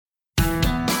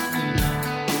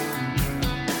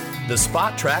the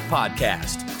Spot Track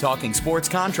Podcast, talking sports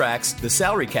contracts, the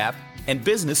salary cap, and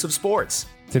business of sports.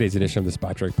 Today's edition of the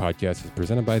Spot Track Podcast is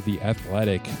presented by The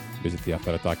Athletic. Visit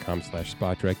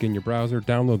theathletic.com/spottrack in your browser.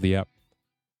 Download the app.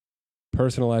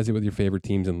 Personalize it with your favorite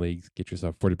teams and leagues. Get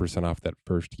yourself 40% off that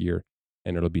first year,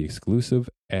 and it'll be exclusive,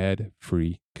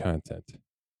 ad-free content.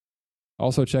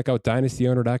 Also, check out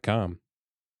dynastyowner.com.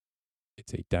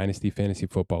 It's a dynasty fantasy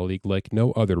football league like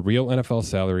no other. Real NFL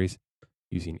salaries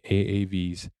using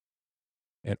AAVs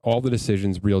and all the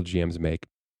decisions real GMs make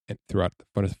and throughout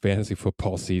the fantasy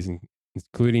football season,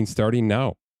 including starting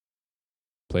now.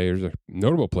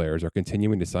 Notable players are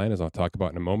continuing to sign, as I'll talk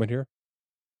about in a moment here.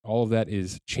 All of that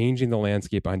is changing the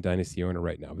landscape on Dynasty Owner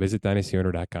right now. Visit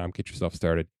dynastyowner.com, get yourself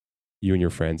started. You and your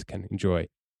friends can enjoy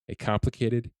a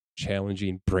complicated,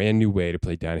 challenging, brand new way to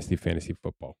play Dynasty Fantasy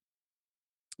Football.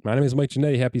 My name is Mike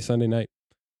Giannetti. Happy Sunday night.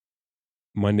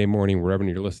 Monday morning, wherever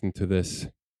you're listening to this,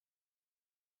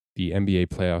 the NBA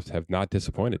playoffs have not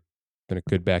disappointed. Been a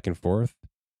good back and forth.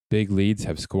 Big leads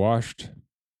have squashed.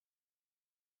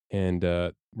 And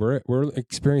we're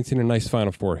experiencing a nice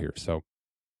Final Four here. So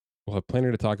we'll have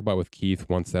plenty to talk about with Keith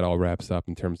once that all wraps up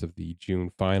in terms of the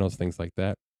June finals, things like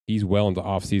that. He's well into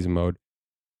offseason mode.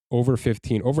 Over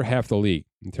half the league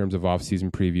in terms of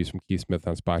offseason previews from Keith Smith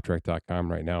on SpotTrack.com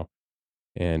right now.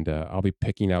 And I'll be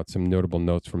picking out some notable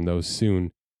notes from those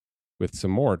soon with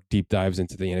some more deep dives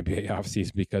into the NBA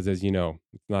offseason because, as you know,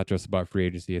 it's not just about free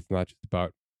agency. It's not just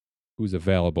about who's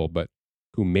available, but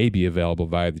who may be available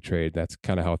via the trade. That's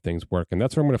kind of how things work. And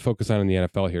that's what I'm going to focus on in the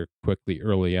NFL here quickly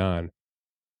early on.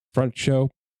 Front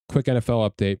show, quick NFL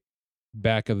update.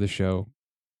 Back of the show,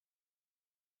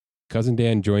 Cousin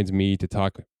Dan joins me to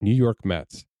talk New York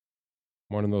Mets,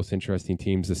 one of the most interesting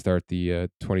teams to start the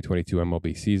 2022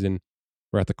 MLB season.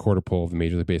 We're at the quarter pole of the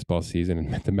Major League Baseball season,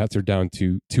 and the Mets are down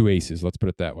to 2 aces, let's put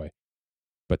it that way.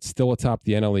 But still atop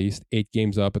the NL East, 8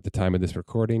 games up at the time of this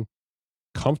recording.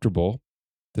 Comfortable.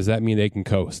 Does that mean they can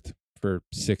coast for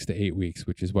 6 to 8 weeks,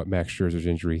 which is what Max Scherzer's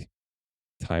injury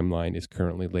timeline is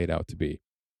currently laid out to be?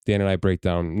 Dan and I break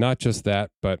down not just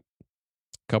that, but a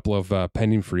couple of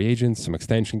pending free agents, some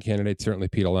extension candidates, certainly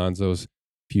Pete Alonso's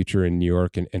future in New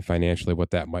York and financially what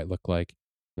that might look like,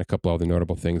 and a couple other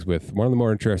notable things with one of the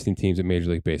more interesting teams in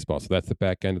Major League Baseball. So that's the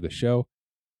back end of the show.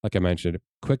 Like I mentioned,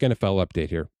 quick NFL update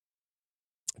here.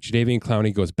 Jadeveon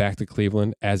Clowney goes back to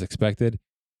Cleveland as expected.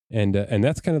 And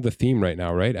that's kind of the theme right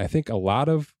now, right? I think a lot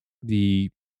of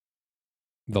the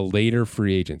later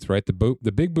free agents, right?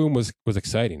 The big boom was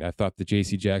exciting. I thought the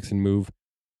J.C. Jackson move,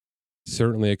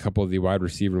 certainly a couple of the wide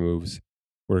receiver moves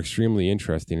were extremely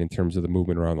interesting in terms of the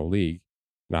movement around the league.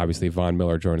 And obviously Von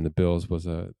Miller joining the Bills was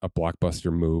a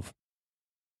blockbuster move.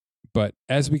 But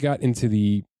as we got into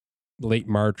the late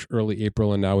March, early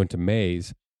April, and now into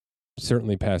May's,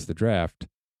 certainly past the draft,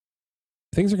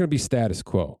 things are going to be status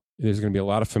quo. There's going to be a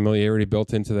lot of familiarity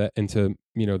built into the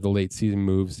late season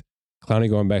moves. Clowney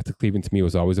going back to Cleveland to me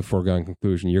was always a foregone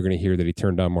conclusion. You're going to hear that he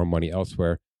turned down more money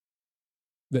elsewhere.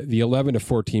 The 11 to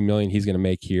 14 million he's going to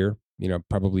make here,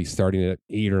 probably starting at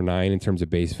 8 or 9 in terms of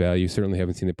base value. Certainly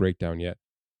haven't seen the breakdown yet.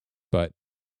 But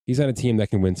he's on a team that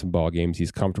can win some ball games.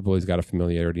 He's comfortable. He's got a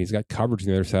familiarity. He's got coverage on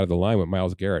the other side of the line with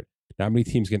Myles Garrett. Not many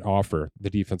teams can offer the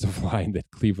defensive line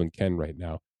that Cleveland can right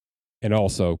now. And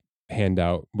also hand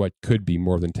out what could be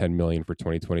more than $10 million for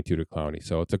 2022 to Clowney.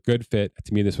 So it's a good fit.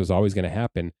 To me, this was always going to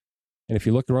happen. And if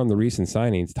you look around the recent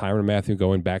signings, Tyrann Mathieu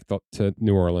going back to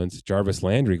New Orleans, Jarvis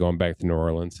Landry going back to New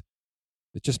Orleans,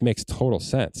 it just makes total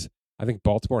sense. I think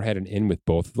Baltimore had an in with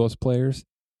both of those players,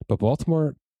 but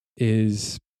Baltimore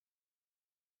is,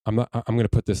 I'm going to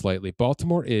put this lightly,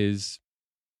 Baltimore is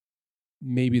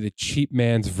maybe the cheap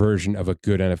man's version of a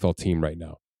good NFL team right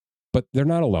now. But they're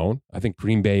not alone. I think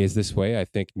Green Bay is this way. I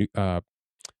think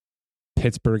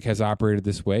Pittsburgh has operated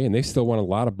this way, and they still won a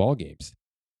lot of ball games.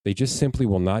 They just simply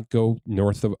will not go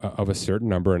north of a certain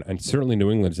number, and certainly New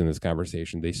England's in this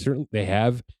conversation. They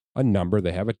have a number,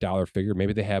 they have a dollar figure,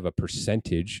 maybe they have a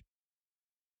percentage,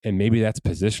 and maybe that's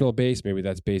positional based, maybe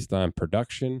that's based on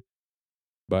production,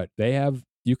 but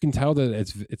you can tell that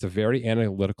it's a very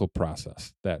analytical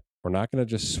process, that we're not going to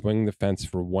just swing the fence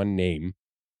for one name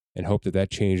and hope that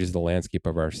changes the landscape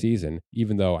of our season,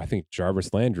 even though I think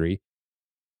Jarvis Landry,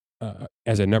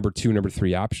 as a number 2, number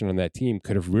 3 option on that team,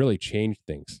 could have really changed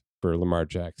things for Lamar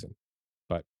Jackson.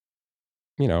 But,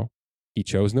 he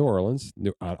chose New Orleans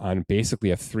on basically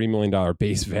a $3 million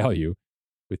base value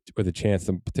with a chance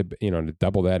to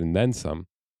double that and then some.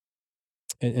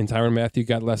 And Tyrann Mathieu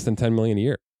got less than $10 million a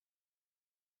year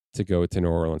to go to New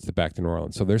Orleans, back to New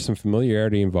Orleans. So there's some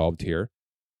familiarity involved here.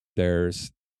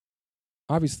 There's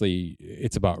obviously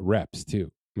it's about reps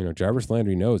too. Jarvis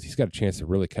Landry knows he's got a chance to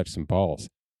really catch some balls.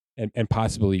 and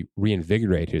possibly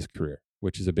reinvigorate his career,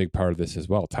 which is a big part of this as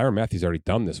well. Tyrann Mathieu's already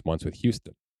done this once with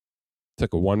Houston.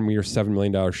 Took a 1-year, $7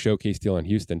 million showcase deal in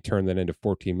Houston, turned that into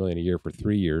 $14 million a year for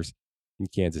 3 years in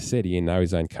Kansas City, and now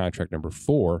he's on contract number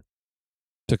 4.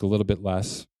 Took a little bit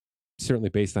less, certainly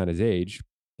based on his age,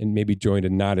 and maybe joined a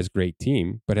not as great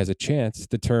team, but has a chance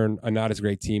to turn a not as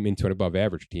great team into an above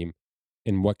average team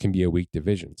in what can be a weak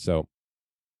division. So,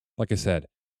 like I said,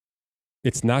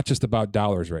 it's not just about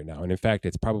dollars right now. And in fact,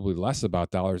 it's probably less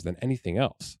about dollars than anything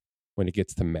else when it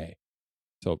gets to May.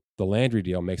 So the Landry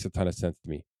deal makes a ton of sense to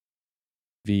me.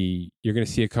 You're going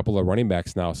to see a couple of running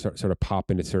backs now sort of pop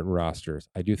into certain rosters.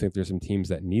 I do think there's some teams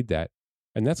that need that.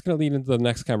 And that's going to lead into the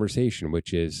next conversation,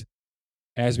 which is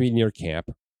as we near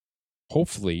camp,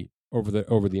 hopefully over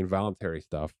the involuntary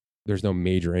stuff, there's no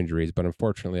major injuries. But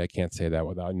unfortunately, I can't say that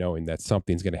without knowing that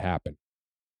something's going to happen.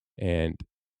 And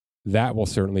that will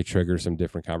certainly trigger some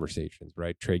different conversations,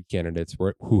 right? Trade candidates,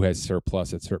 who has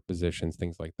surplus at certain positions,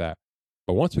 things like that.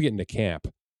 But once we get into camp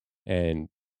and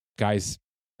guys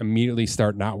immediately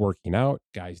start not working out,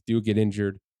 guys do get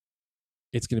injured,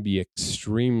 it's going to be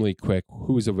extremely quick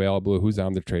who's available, who's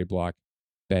on the trade block,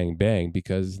 bang, bang,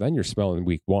 because then you're smelling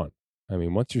week 1. I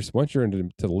mean, once you're into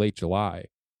the late July,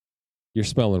 you're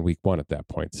smelling week 1 at that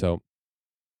point. So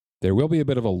there will be a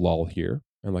bit of a lull here.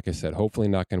 And like I said, hopefully,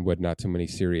 knock on wood, not too many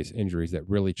serious injuries that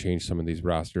really change some of these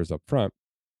rosters up front.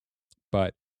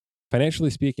 But financially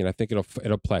speaking, I think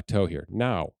it'll plateau here.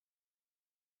 Now,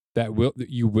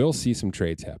 you will see some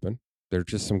trades happen. There are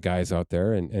just some guys out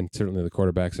there, and certainly the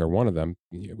quarterbacks are one of them,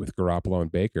 with Garoppolo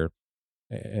and Baker.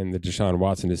 And the Deshaun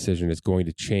Watson decision is going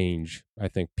to change, I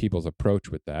think, people's approach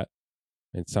with that.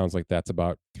 It sounds like that's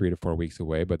about 3 to 4 weeks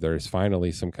away, but there is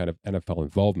finally some kind of NFL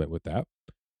involvement with that.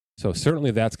 So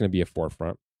certainly that's going to be a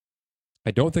forefront.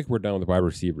 I don't think we're done with wide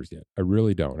receivers yet. I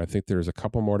really don't. I think there's a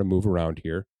couple more to move around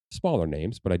here, smaller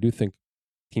names, but I do think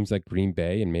teams like Green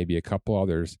Bay and maybe a couple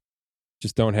others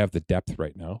just don't have the depth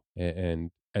right now.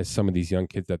 And as some of these young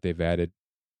kids that they've added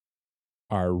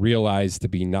are realized to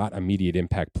be not immediate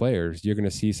impact players, you're going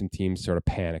to see some teams sort of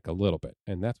panic a little bit.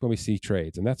 And that's when we see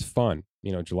trades. And that's fun.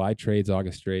 July trades,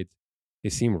 August trades, they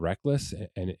seem reckless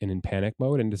and in panic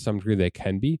mode. And to some degree they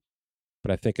can be.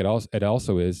 But I think it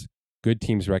also is good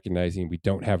teams recognizing we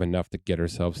don't have enough to get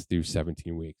ourselves through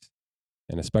 17 weeks.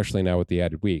 And especially now with the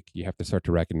added week, you have to start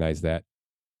to recognize that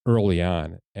early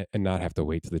on and not have to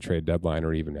wait to the trade deadline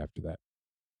or even after that.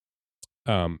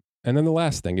 And then the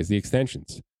last thing is the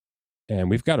extensions. And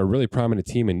we've got a really prominent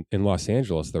team in Los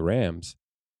Angeles, the Rams,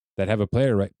 that have a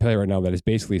player right now that is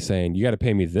basically saying, you got to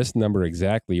pay me this number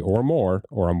exactly or more,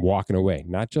 or I'm walking away.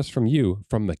 Not just from you,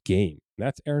 from the game. And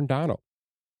that's Aaron Donald.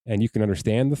 And you can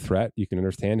understand the threat. You can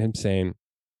understand him saying,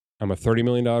 I'm a $30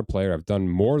 million player. I've done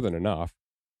more than enough.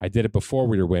 I did it before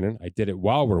we were winning. I did it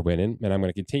while we're winning. And I'm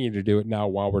going to continue to do it now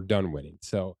while we're done winning.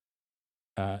 So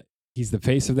he's the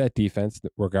face of that defense,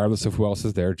 regardless of who else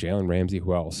is there. Jalen Ramsey,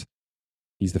 who else?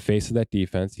 He's the face of that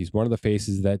defense. He's one of the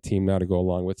faces of that team now to go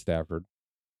along with Stafford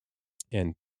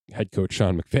and head coach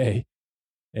Sean McVay.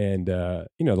 And, the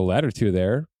latter two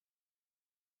there,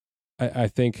 I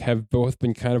think have both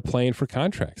been kind of playing for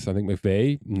contracts. I think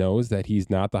McVay knows that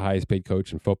he's not the highest paid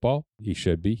coach in football. He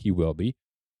should be. He will be.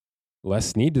 Les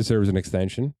Snead deserves an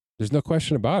extension. There's no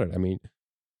question about it. I mean,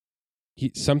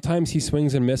 sometimes he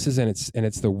swings and misses, and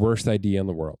it's the worst idea in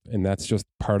the world. And that's just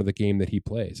part of the game that he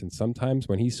plays. And sometimes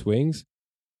when he swings,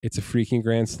 it's a freaking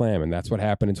grand slam. And that's what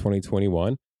happened in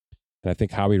 2021. And I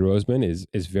think Howie Roseman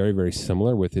is very, very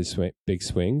similar with his big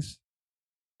swings.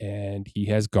 And he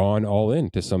has gone all in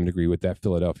to some degree with that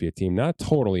Philadelphia team. Not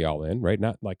totally all in, right?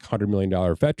 Not like $100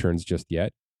 million veterans just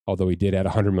yet, although he did add a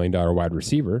 $100 million wide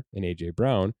receiver in A.J.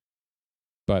 Brown.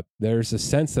 But there's a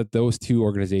sense that those two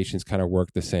organizations kind of work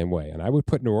the same way. And I would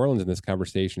put New Orleans in this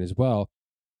conversation as well,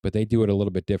 but they do it a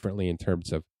little bit differently in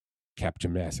terms of cap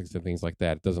gymnastics and things like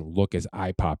that. It doesn't look as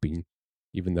eye-popping,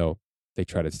 even though they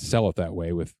try to sell it that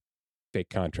way with fake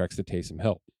contracts to Taysom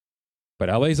Hill. But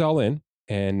LA's all in.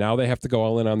 And now they have to go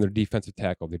all in on their defensive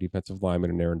tackle, their defensive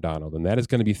lineman, and Aaron Donald. And that is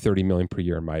going to be $30 million per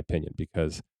year, in my opinion,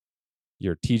 because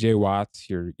your TJ Watts,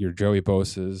 your Joey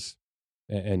Bosa's,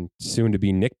 and soon to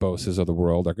be Nick Bosa's of the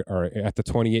world are at the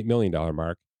 $28 million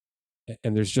mark.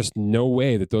 And there's just no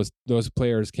way that those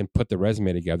players can put the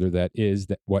resume together that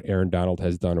what Aaron Donald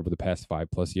has done over the past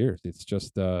 5+ years. It's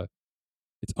just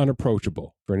it's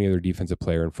unapproachable for any other defensive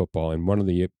player in football, and one of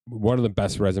the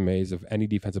best resumes of any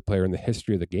defensive player in the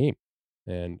history of the game.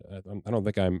 And I don't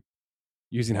think I'm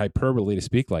using hyperbole to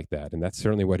speak like that. And that's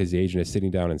certainly what his agent is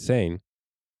sitting down and saying.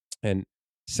 And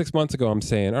 6 months ago, I'm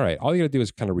saying, all right, all you got to do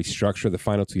is kind of restructure the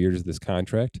final 2 years of this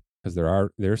contract, because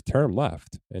there's term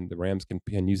left, and the Rams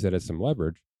can use that as some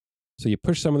leverage. So you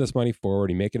push some of this money forward,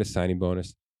 you make it a signing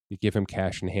bonus, you give him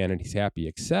cash in hand, and he's happy.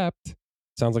 Except, it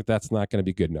sounds like that's not going to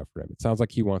be good enough for him. It sounds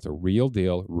like he wants a real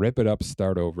deal, rip it up,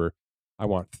 start over. I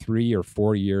want 3 or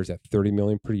 4 years at $30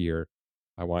 million per year.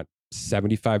 I want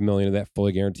 $75 million of that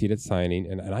fully guaranteed at signing,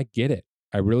 and I get it.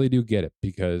 I really do get it,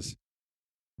 because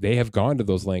they have gone to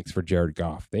those lengths for Jared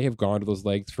Goff. They have gone to those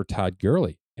lengths for Todd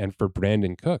Gurley and for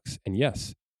Brandon Cooks. And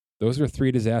yes, those are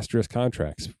 3 disastrous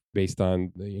contracts based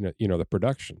on the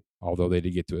production, although they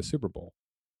did get to a Super Bowl.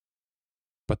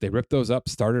 But they ripped those up,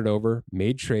 started over,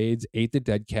 made trades, ate the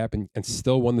dead cap, and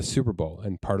still won the Super Bowl.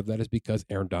 And part of that is because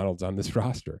Aaron Donald's on this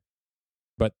roster.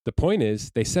 But the point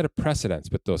is, they set a precedence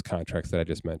with those contracts that I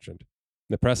just mentioned.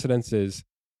 The precedence is,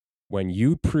 when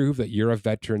you prove that you're a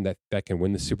veteran that can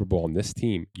win the Super Bowl on this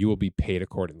team, you will be paid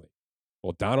accordingly.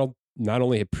 Well, Donald not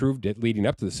only had proved it leading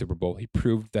up to the Super Bowl, he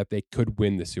proved that they could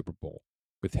win the Super Bowl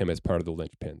with him as part of the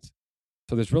linchpins.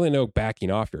 So there's really no backing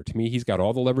off here. To me, he's got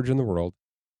all the leverage in the world.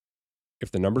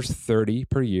 If the number's 30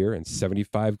 per year and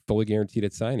 75 fully guaranteed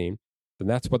at signing, then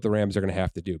that's what the Rams are going to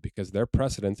have to do, because their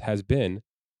precedence has been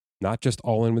not just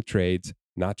all in with trades,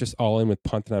 not just all in with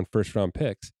punting on first round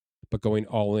picks, but going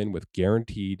all in with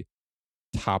guaranteed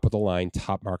top of the line,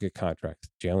 top market contracts.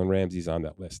 Jalen Ramsey's on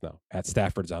that list now. Matt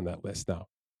Stafford's on that list now.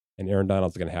 And Aaron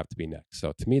Donald's going to have to be next.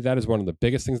 So to me, that is one of the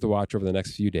biggest things to watch over the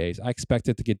next few days. I expect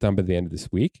it to get done by the end of this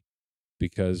week,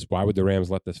 because why would the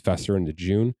Rams let this fester into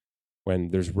June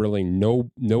when there's really no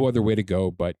other way to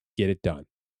go but get it done?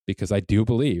 Because I do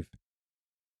believe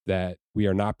that we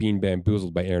are not being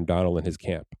bamboozled by Aaron Donald and his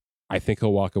camp. I think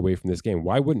he'll walk away from this game.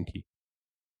 Why wouldn't he?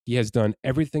 He has done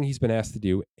everything he's been asked to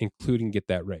do, including get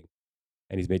that ring.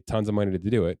 And he's made tons of money to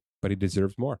do it, but he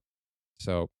deserves more.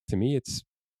 So to me, it's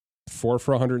 4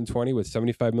 for 120 with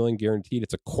 $75 million guaranteed.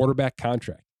 It's a quarterback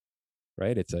contract,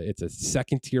 right? It's a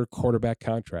second tier quarterback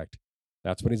contract.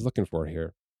 That's what he's looking for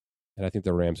here. And I think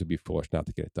the Rams would be foolish not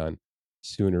to get it done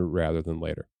sooner rather than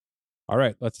later. All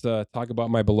right, let's talk about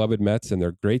my beloved Mets and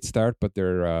their great start, but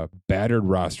their battered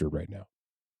roster right now.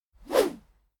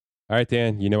 All right,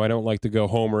 Dan, I don't like to go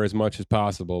homer as much as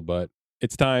possible, but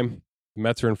it's time. The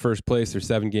Mets are in first place. They're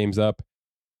 7 games up,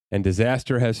 and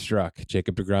disaster has struck.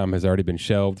 Jacob deGrom has already been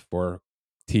shelved for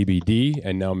TBD,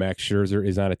 and now Max Scherzer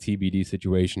is on a TBD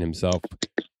situation himself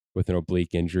with an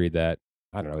oblique injury that,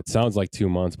 I don't know, it sounds like 2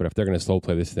 months, but if they're going to slow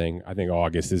play this thing, I think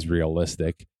August is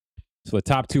realistic. So the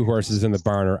top 2 horses in the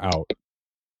barn are out,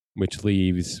 which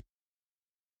leaves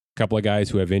a couple of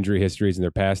guys who have injury histories in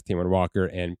their past, Taijuan Walker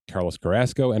and Carlos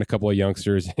Carrasco, and a couple of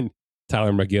youngsters in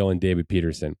Tyler McGill and David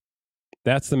Peterson.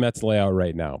 That's the Mets layout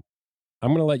right now. I'm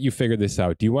going to let you figure this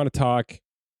out. Do you want to talk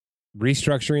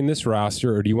restructuring this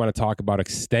roster, or do you want to talk about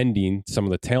extending some of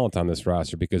the talent on this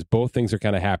roster? Because both things are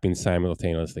kind of happening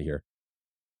simultaneously here.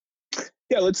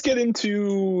 Yeah, let's get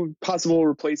into possible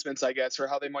replacements, I guess, or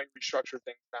how they might restructure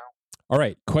things now. All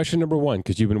right, question number 1,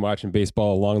 because you've been watching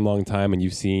baseball a long, long time, and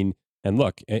you've seen, and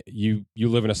look, you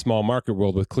live in a small market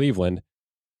world with Cleveland,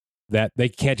 that they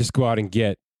can't just go out and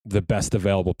get the best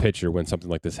available pitcher when something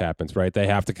like this happens, right? They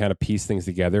have to kind of piece things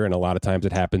together, and a lot of times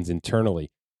it happens internally.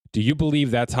 Do you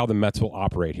believe that's how the Mets will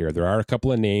operate here? There are a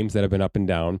couple of names that have been up and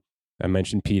down. I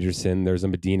mentioned Peterson. There's a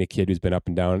Medina kid who's been up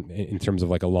and down in terms of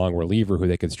like a long reliever who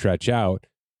they could stretch out.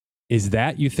 Is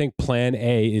that, you think, plan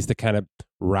A is to kind of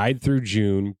ride through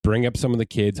June, bring up some of the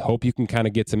kids, hope you can kind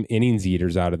of get some innings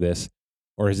eaters out of this?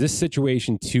 Or is this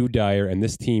situation too dire and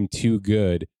this team too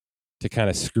good to kind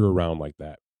of screw around like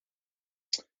that?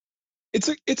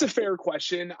 It's a fair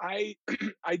question. I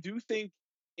do think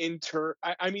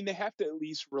I mean, they have to at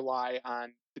least rely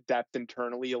on the depth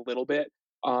internally a little bit.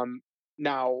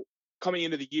 Now, coming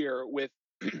into the year with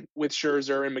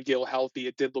Scherzer and McGill healthy,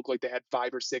 it did look like they had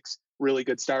 5 or 6 really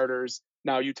good starters.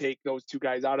 Now you take those 2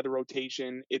 guys out of the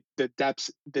rotation, the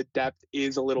depth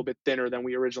is a little bit thinner than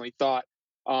we originally thought.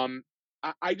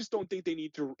 I just don't think they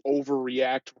need to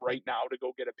overreact right now to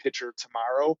go get a pitcher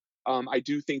tomorrow. I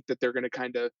do think that they're going to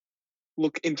kind of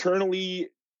look internally,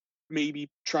 maybe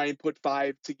try and put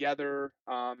 5 together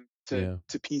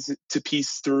to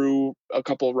piece through a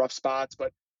couple of rough spots.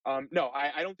 But no,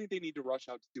 I don't think they need to rush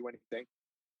out to do anything.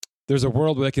 There's a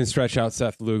world where they can stretch out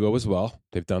Seth Lugo as well.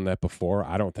 They've done that before.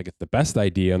 I don't think it's the best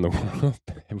idea in the world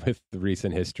with the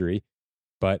recent history.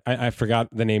 But I forgot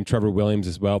the name Trevor Williams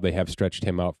as well. They have stretched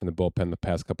him out from the bullpen the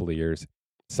past couple of years.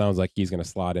 Sounds like he's going to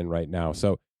slot in right now.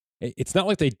 So it's not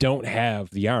like they don't have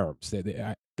the arms.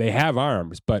 They have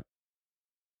arms, but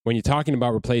when you're talking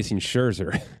about replacing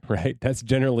Scherzer, right, that's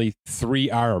generally 3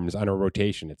 arms on a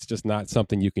rotation. It's just not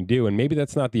something you can do. And maybe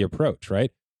that's not the approach,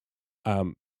 right?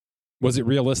 Was it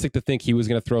realistic to think he was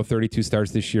going to throw 32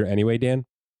 starts this year anyway, Dan?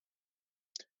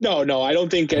 No, I don't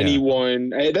think Yeah, anyone.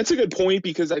 That's a good point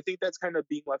because I think that's kind of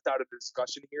being left out of the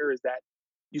discussion here. Is that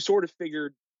you sort of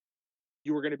figured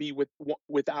you were going to be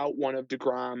without one of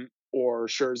DeGrom or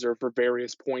Scherzer for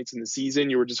various points in the season.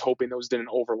 You were just hoping those didn't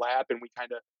overlap, and we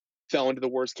kind of fell into the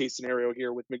worst case scenario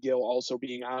here with McGill also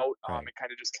being out. right. It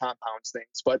kind of just compounds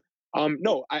things. But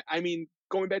no, I mean,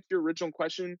 going back to your original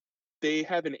question, they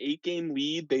have an 8-game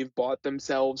lead. They've bought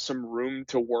themselves some room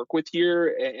to work with here,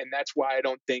 and that's why I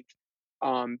don't think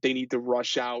they need to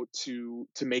rush out to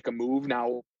make a move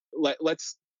now.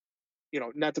 Let's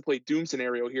not to play doom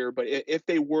scenario here, but if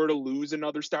they were to lose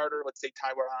another starter, let's say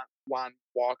Taiwan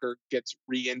Walker gets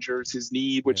re-injures his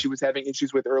knee, which Yeah. he was having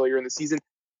issues with earlier in the season,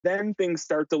 then things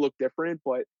start to look different.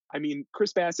 But I mean,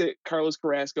 Chris Bassett, Carlos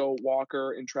Carrasco,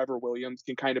 Walker, and Trevor Williams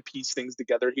can kind of piece things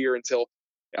together here until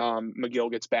McGill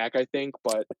gets back, I think.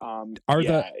 But Are the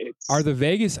yeah, are it's the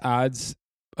Vegas odds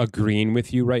agreeing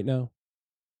with you right now?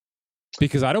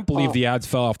 Because I don't believe uh, the odds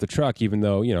fell off the truck, even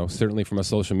though, certainly from a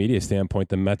social media standpoint,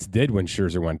 the Mets did when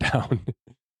Scherzer went down.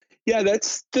 yeah,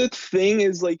 that's the thing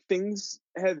is like things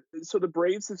have so the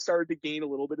Braves have started to gain a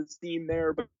little bit of steam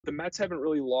there, but the Mets haven't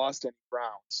really lost any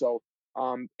ground. So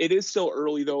it is still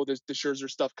early though. The Scherzer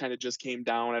stuff kind of just came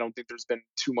down. I don't think there's been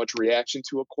too much reaction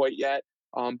to it quite yet.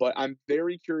 But I'm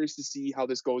very curious to see how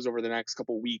this goes over the next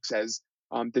couple weeks as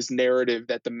this narrative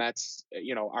that the Mets,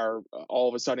 are all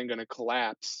of a sudden going to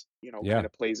collapse, Yeah. kind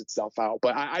of plays itself out.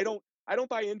 But I don't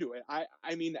buy into it.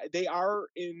 I mean, they are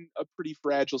in a pretty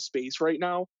fragile space right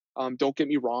now. Don't get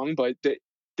me wrong, but the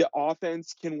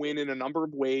offense can win in a number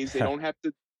of ways. They don't have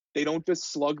to. They don't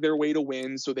just slug their way to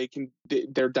win, so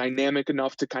they're dynamic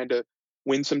enough to kind of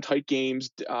win some tight games.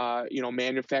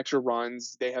 Manufacture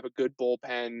runs. They have a good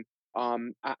bullpen.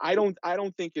 I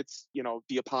don't think it's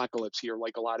the apocalypse here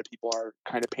like a lot of people are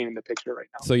kind of painting the picture right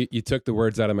now. So you took the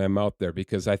words out of my mouth there,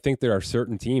 because I think there are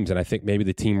certain teams, and I think maybe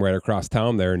the team right across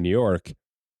town there in New York,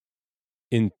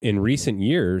 in recent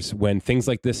years, when things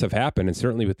like this have happened, and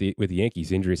certainly with the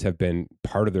Yankees, injuries have been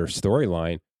part of their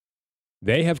storyline.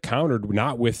 They have countered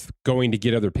not with going to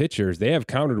get other pitchers. They have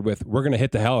countered with, we're going to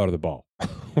hit the hell out of the ball,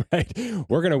 right?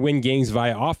 We're going to win games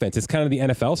via offense. It's kind of the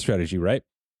NFL strategy, right?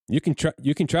 You can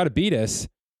try to beat us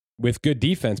with good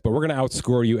defense, but we're going to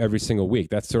outscore you every single week.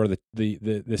 That's sort of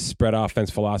the spread offense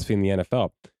philosophy in the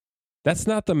NFL. That's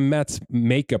not the Mets'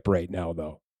 makeup right now,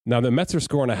 though. Now, the Mets are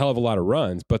scoring a hell of a lot of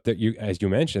runs, but as you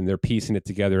mentioned, they're piecing it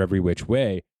together every which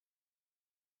way.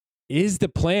 Is the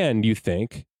plan, do you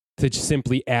think, to just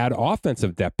simply add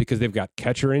offensive depth because they've got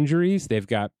catcher injuries, they've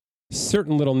got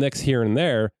certain little nicks here and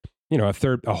there,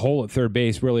 a hole at third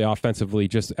base, really offensively,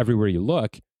 just everywhere you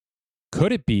look?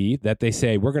 Could it be that they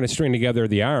say, we're going to string together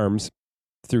the arms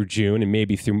through June and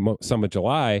maybe through some of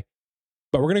July,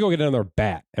 but we're going to go get another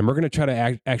bat, and we're going to try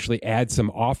to actually add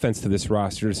some offense to this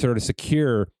roster to sort of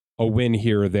secure a win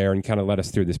here or there and kind of let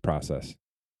us through this process?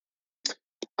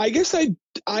 I guess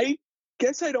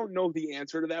I don't know the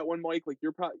answer to that one, Mike. Like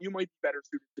you might be better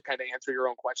suited to kind of answer your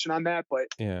own question on that, but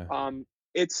Yeah.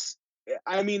 it's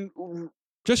I mean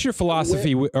Just your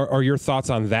philosophy or your thoughts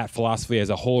on that philosophy as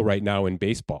a whole right now in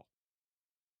baseball.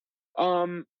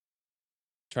 um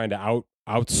Trying to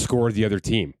outscore the other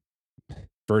team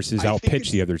versus I think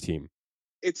outpitch the other team.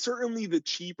 it's certainly the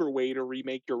cheaper way to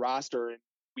remake your roster, and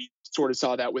we sort of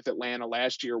saw that with Atlanta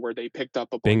last year where they picked up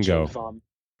a bunch Bingo. of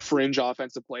fringe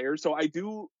offensive players. So I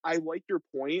like your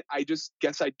point. I just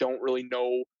guess I don't really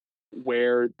know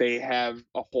where they have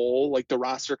a hole. Like the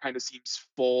roster kind of seems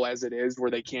full as it is, where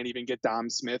they can't even get Dom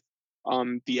Smith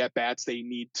the at bats they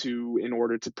need to in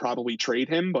order to probably trade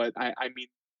him. But I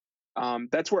mean,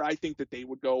 that's where I think that they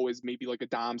would go is maybe like a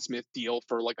Dom Smith deal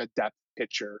for like a depth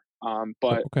pitcher.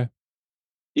 But Okay.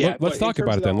 yeah, Let's but in talk about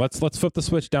terms it of then. Let's flip the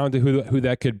switch down to who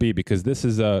that could be, because this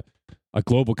is a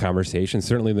global conversation.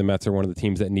 Certainly the Mets are one of the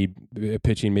teams that need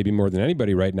pitching maybe more than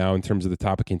anybody right now in terms of the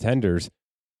top of contenders.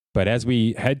 But as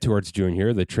we head towards June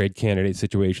here, the trade candidate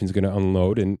situation is going to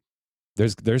unload, and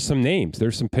there's some names.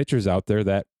 There's some pitchers out there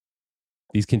that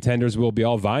these contenders will be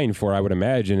all vying for, I would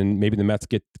imagine, and maybe the Mets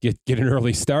get an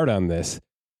early start on this.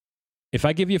 If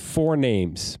I give you 4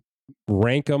 names,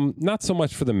 rank them, not so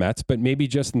much for the Mets, but maybe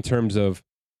just in terms of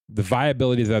the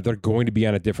viability that they're going to be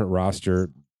on a different roster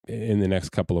in the next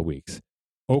couple of weeks.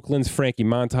 Oakland's Frankie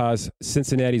Montas,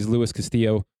 Cincinnati's Luis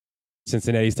Castillo,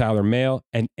 Cincinnati's Tyler Mahle,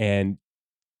 and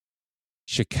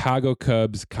Chicago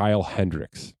Cubs' Kyle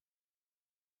Hendricks.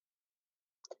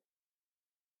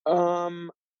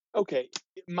 Okay,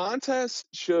 Montes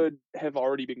should have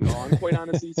already been gone, quite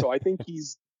honestly. So I think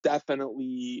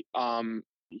definitely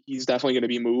he's definitely going to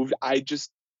be moved. I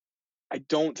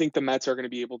don't think the Mets are going to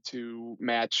be able to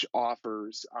match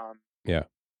offers. Yeah.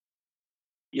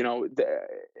 you know,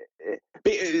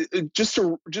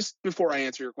 just before I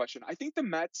answer your question, I think the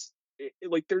Mets,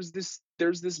 like there's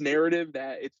this narrative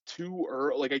that it's too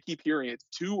early. Like I keep hearing it's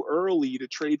too early to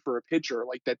trade for a pitcher,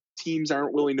 like that teams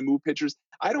aren't willing to move pitchers.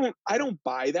 I don't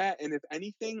buy that. And if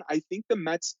anything, I think the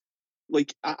Mets,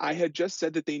 like I had just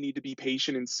said, that they need to be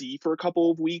patient and see for a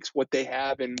couple of weeks what they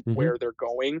have and where they're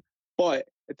going. But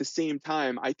at the same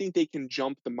time, I think they can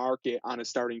jump the market on a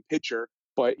starting pitcher,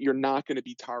 but you're not going to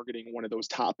be targeting one of those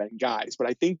top end guys. But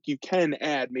I think you can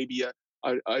add maybe a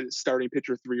starting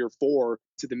pitcher 3 or 4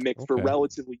 to the mix for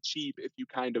relatively cheap if you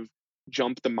kind of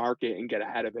jump the market and get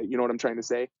ahead of it. You know what I'm trying to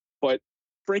say? But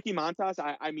Frankie Montas,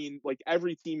 I mean, like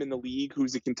every team in the league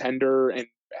who's a contender and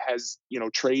has,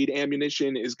 trade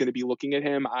ammunition is going to be looking at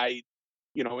him.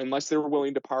 Unless they're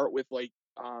willing to part with like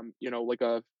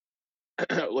a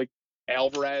like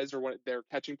Alvarez or what their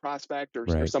catching prospect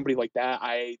or somebody like that,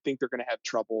 I think they're going to have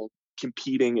trouble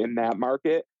competing in that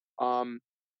market.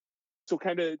 So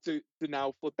kind of to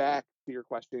now flip back to your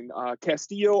question,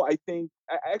 Castillo, I think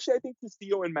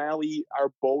Castillo and Malley are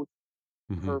both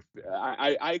perfect.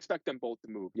 I expect them both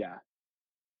to move. Yeah.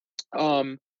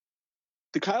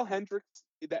 The Kyle Hendricks,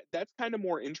 that's kind of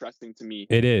more interesting to me.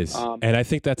 It is, and I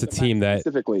think that's a team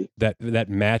that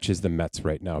matches the Mets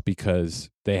right now because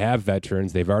they have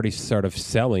veterans. They've already sort of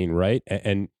selling, right?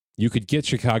 And you could get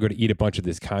Chicago to eat a bunch of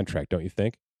this contract, don't you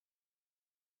think?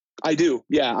 I do.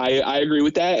 Yeah, I agree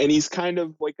with that. And he's kind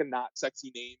of like a not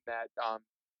sexy name that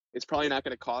it's probably not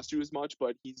going to cost you as much,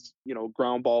 but he's,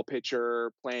 ground ball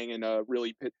pitcher playing in a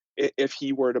really if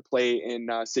he were to play in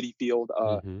Citi Field,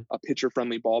 a pitcher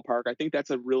friendly ballpark, I think that's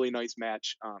a really nice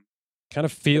match. Kind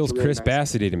of feels really Chris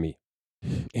Bassett to me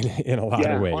in a lot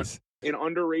of ways. An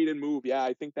underrated move. Yeah,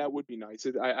 I think that would be nice.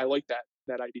 I like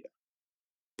that idea.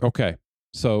 Okay.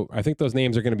 So I think those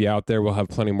names are going to be out there. We'll have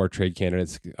plenty more trade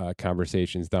candidates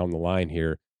conversations down the line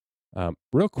here.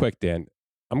 Real quick, Dan,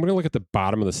 I'm going to look at the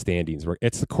bottom of the standings.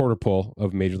 It's the quarter pole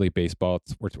of Major League Baseball.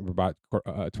 We're about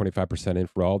 25% in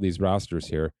for all these rosters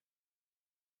here.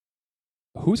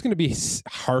 Who's going to be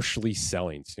harshly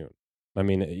selling soon? I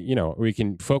mean, we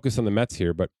can focus on the Mets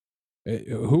here, but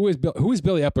who is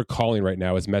Billy Epler calling right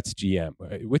now as Mets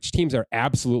GM? Which teams are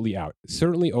absolutely out?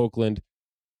 Certainly Oakland.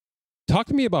 Talk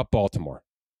to me about Baltimore.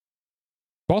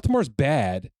 Baltimore's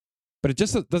bad, but it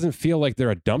just doesn't feel like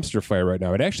they're a dumpster fire right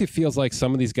now. It actually feels like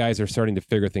some of these guys are starting to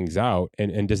figure things out.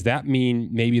 And does that mean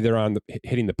maybe they're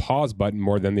hitting the pause button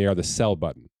more than they are the sell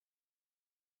button?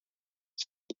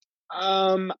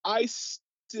 I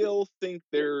still think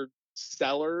they're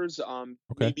sellers.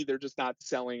 Maybe they're just not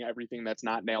selling everything that's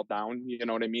not nailed down. You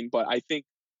know what I mean? But I think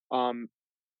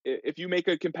if you make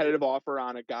a competitive offer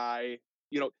on a guy,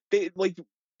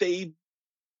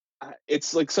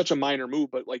 it's like such a minor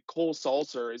move, but like Cole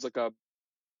Sulser is like a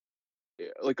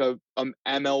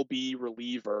MLB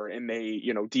reliever, and they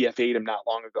DFA'd him not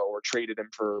long ago or traded him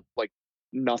for like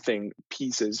nothing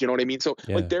pieces. You know what I mean? So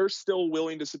like they're still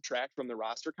willing to subtract from the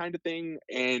roster kind of thing,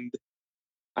 and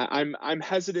I'm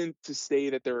hesitant to say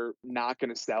that they're not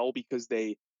going to sell because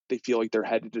they feel like they're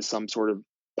headed to some sort of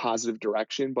positive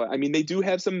direction. But I mean, they do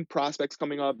have some prospects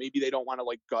coming up. Maybe they don't want to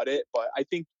like gut it, but I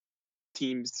think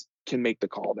teams can make the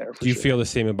call there. Do you feel the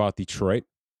same about Detroit?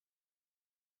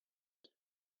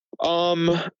 Or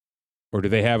do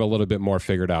they have a little bit more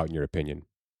figured out in your opinion?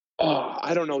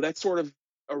 I don't know. That's sort of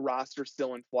a roster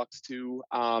still in flux too.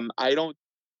 I don't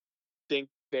think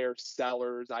they're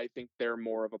sellers. I think they're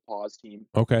more of a pause team.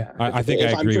 Okay. Yeah. I think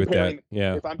I agree with that.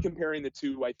 Yeah. If I'm comparing the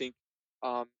two, I think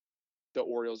the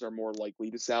Orioles are more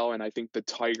likely to sell, and I think the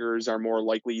Tigers are more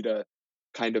likely to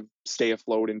kind of stay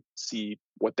afloat and see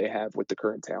what they have with the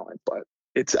current talent. But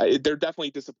they're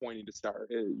definitely disappointing to start.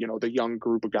 The young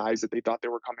group of guys that they thought they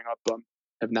were coming up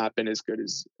have not been as good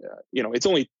as it's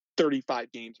only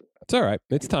 35 games. It's all right.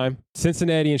 It's time.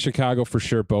 Cincinnati and Chicago for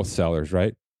sure, both sellers,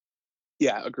 right?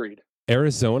 Yeah, agreed.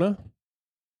 Arizona?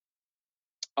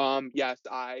 Yes,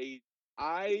 I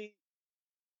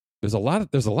There's a lot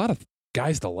of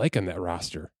guys to like on that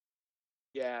roster.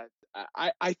 Yeah,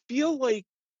 I feel like,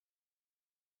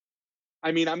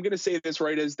 I mean, I'm going to say this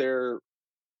right as their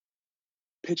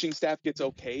pitching staff gets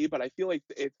okay, but I feel like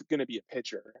it's going to be a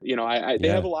pitcher. They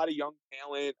have a lot of young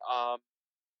talent,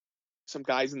 some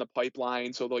guys in the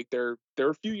pipeline. So like they're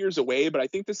a few years away, but I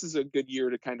think this is a good year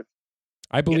to kind of.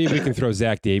 I believe we can throw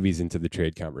Zach Davies into the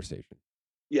trade conversation.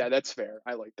 Yeah, that's fair.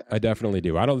 I like that. I definitely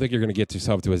do. I don't think you're going to get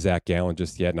yourself to a Zach Gallen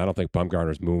just yet, and I don't think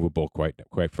Bumgarner's movable quite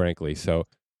frankly. So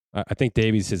I think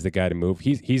Davies is the guy to move.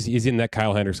 He's in that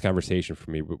Kyle Hendricks conversation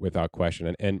for me without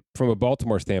question. And from a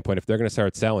Baltimore standpoint, if they're going to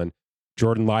start selling,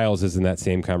 Jordan Lyles is in that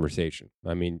same conversation.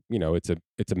 I mean, it's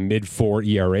a mid-4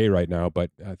 ERA right now,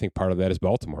 but I think part of that is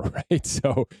Baltimore, right?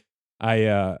 So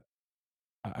I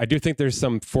do think there's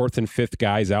some fourth and fifth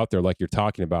guys out there like you're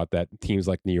talking about that teams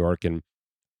like New York and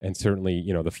certainly,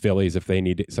 the Phillies, if they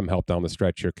need some help down the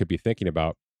stretch here, could be thinking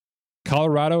about.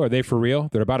 Colorado, are they for real?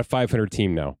 They're about a 500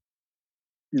 team now.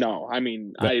 No, I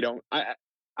mean, I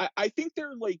think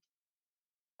they're like,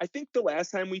 I think the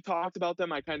last time we talked about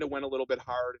them, I kind of went a little bit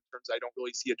hard in terms of I don't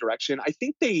really see a direction. I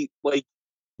think they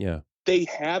they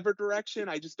have a direction.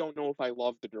 I just don't know if I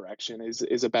love the direction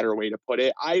is a better way to put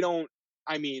it.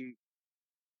 I mean,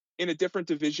 in a different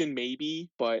division,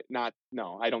 maybe, but not,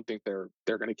 no, I don't think they're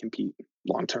going to compete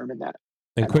long term in that.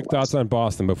 And quick thoughts on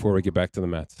Boston before we get back to the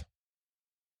Mets.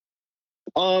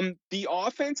 The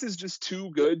offense is just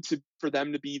too good for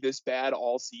them to be this bad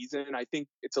all season. I think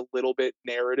it's a little bit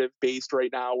narrative based right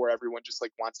now where everyone just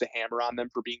like wants to hammer on them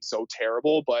for being so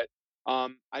terrible. But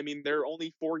I mean, they're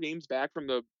only 4 games back from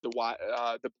the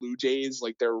Blue Jays.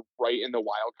 Like they're right in the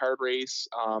wild card race.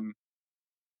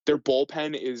 Their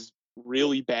bullpen is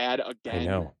really bad again. I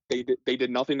know. They did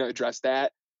nothing to address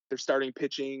that. They're starting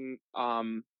pitching.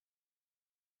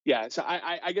 Yeah. So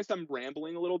I guess I'm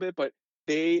rambling a little bit, but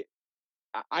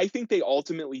I think they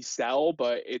ultimately sell,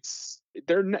 but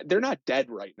they're not dead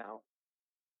right now,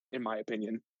 in my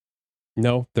opinion.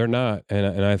 No, they're not,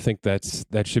 and I think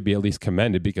that should be at least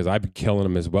commended because I've been killing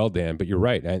them as well, Dan. But you're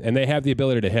right, and they have the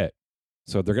ability to hit.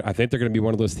 So I think they're going to be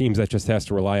one of those teams that just has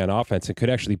to rely on offense and could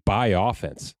actually buy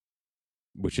offense,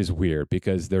 which is weird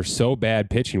because they're so bad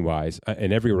pitching wise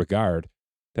in every regard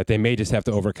that they may just have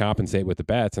to overcompensate with the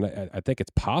bats. And I think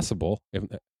it's possible.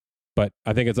 But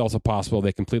I think it's also possible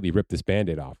they completely rip this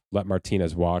Band-Aid off. Let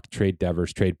Martinez walk, trade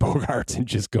Devers, trade Bogarts, and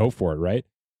just go for it, right?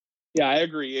 Yeah, I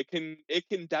agree. It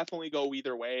can definitely go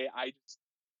either way. I just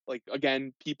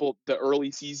again, the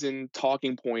early season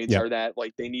talking points are that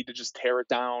like they need to just tear it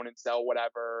down and sell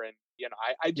whatever. And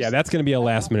I just, that's going to be a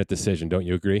last minute decision. Don't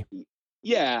you agree?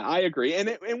 Yeah, I agree.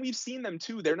 And we've seen them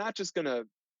too. They're not just going to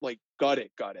like gut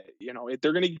it.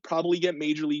 They're going to probably get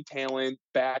major league talent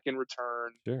back in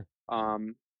return. Sure.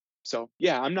 So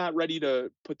yeah, I'm not ready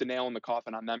to put the nail in the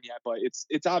coffin on them yet, but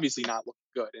it's obviously not looking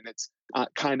good, and it's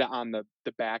kind of on the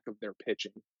back of their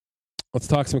pitching. Let's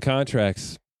talk some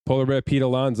contracts. Polar Bear Pete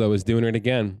Alonso is doing it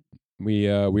again. We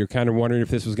were kind of wondering if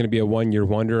this was going to be a 1-year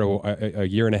wonder, or a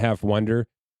year and a half wonder.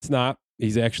 It's not.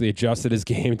 He's actually adjusted his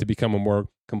game to become a more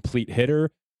complete hitter.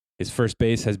 His first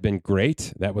base has been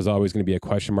great. That was always going to be a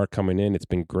question mark coming in. It's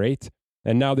been great.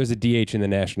 And now there's a DH in the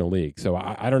National League. So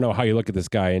I don't know how you look at this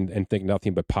guy and think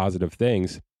nothing but positive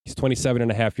things. He's 27 and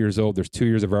a half years old. There's 2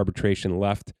 years of arbitration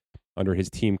left under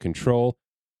his team control.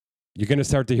 You're going to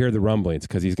start to hear the rumblings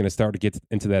because he's going to start to get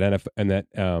into that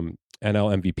NL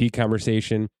MVP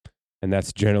conversation. And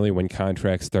that's generally when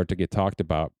contracts start to get talked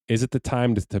about. Is it the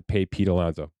time to pay Pete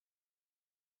Alonso?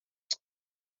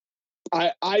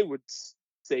 I would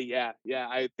say, yeah.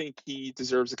 I think he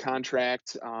deserves a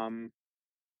contract.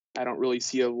 I don't really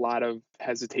see a lot of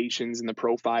hesitations in the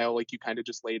profile like you kind of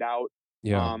just laid out.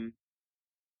 Yeah.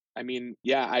 I mean,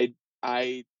 yeah,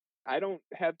 I don't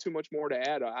have too much more to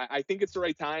add. I think it's the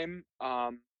right time.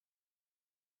 To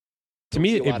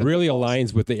me, it really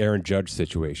aligns with the Aaron Judge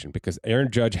situation because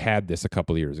Aaron Judge had this a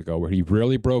couple of years ago where he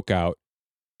really broke out.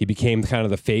 He became kind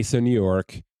of the face of New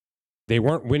York. They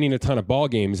weren't winning a ton of ball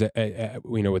games, with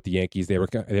the Yankees. They were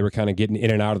kind of getting in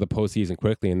and out of the postseason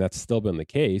quickly, and that's still been the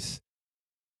case.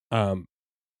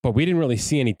 But we didn't really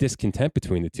see any discontent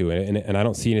between the two, and I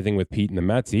don't see anything with Pete and the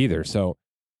Mets either. So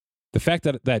the fact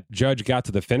that Judge got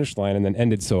to the finish line and then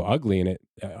ended so ugly in it,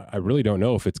 I really don't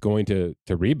know if it's going to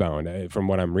rebound. From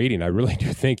what I'm reading, I really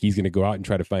do think he's going to go out and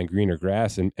try to find greener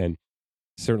grass and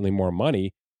certainly more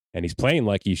money. And he's playing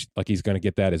like he's going to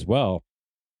get that as well.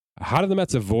 How do the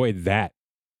Mets avoid that?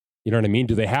 You know what I mean?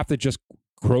 Do they have to just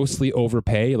grossly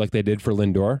overpay like they did for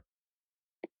Lindor?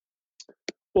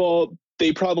 Well,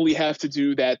 they probably have to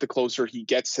do that the closer he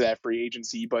gets to that free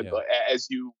agency. But as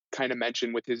you kind of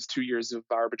mentioned, with his 2 years of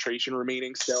arbitration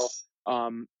remaining still,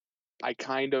 I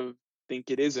kind of think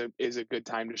it is a good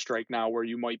time to strike now, where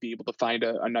you might be able to find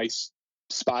a nice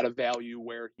spot of value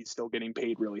where he's still getting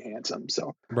paid really handsome.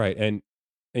 So right, and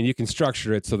you can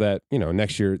structure it so that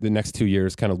next year, the next 2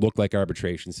 years, kind of look like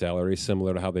arbitration salaries,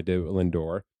 similar to how they did with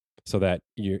Lindor. So that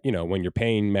when you're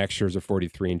paying Max Scherzer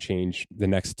 43 and change the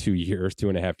next 2 years,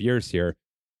 2.5 years here,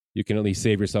 you can at least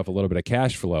save yourself a little bit of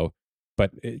cash flow.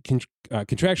 But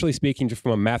contractually speaking, just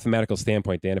from a mathematical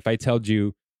standpoint, Dan, if I told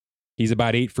you he's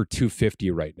about 8 for 250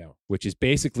 right now, which is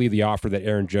basically the offer that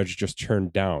Aaron Judge just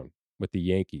turned down with the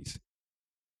Yankees,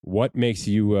 what makes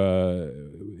you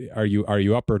are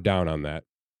you up or down on that?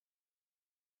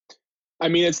 I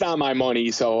mean, it's not my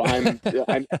money, so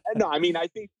no. I mean, I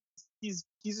think he's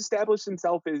established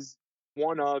himself as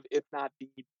one of, if not the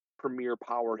premier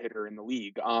power hitter in the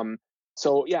league.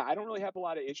 So yeah, I don't really have a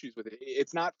lot of issues with it.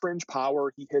 It's not fringe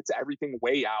power. He hits everything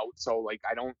way out. So like,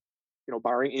 I don't,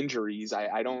 barring injuries,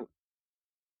 I don't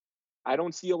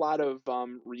see a lot of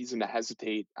reason to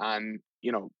hesitate on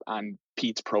on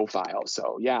Pete's profile.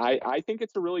 So yeah, I think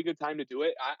it's a really good time to do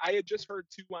it. I had just heard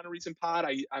too on a recent pod.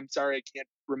 I'm sorry, I can't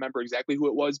remember exactly who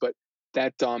it was, but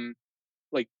that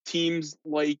like teams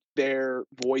like their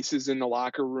voices in the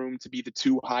locker room to be the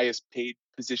two highest paid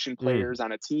position players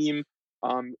on a team.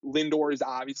 Lindor is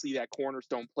obviously that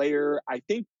cornerstone player.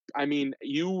 I mean,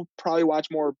 you probably watch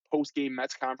more post game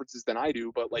Mets conferences than I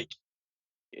do, but like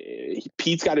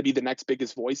Pete's got to be the next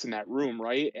biggest voice in that room,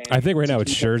 right? And I think right now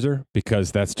it's Scherzer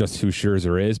because that's just who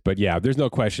Scherzer is. But yeah, there's no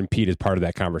question Pete is part of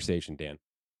that conversation, Dan.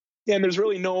 Yeah, and there's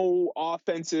really no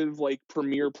offensive like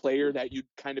premier player that you'd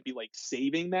kind of be like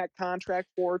saving that contract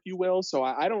for, if you will. So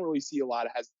I don't really see a lot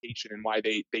of hesitation in why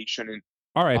they shouldn't.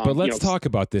 All right, but let's talk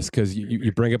about this because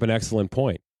you bring up an excellent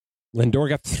point. Lindor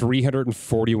got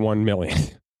 $341 million,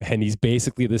 and he's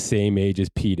basically the same age as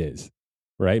Pete is,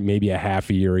 right? Maybe a half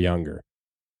a year younger.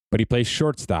 But he plays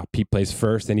shortstop. Pete plays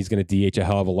first, and he's going to DH a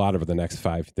hell of a lot over the next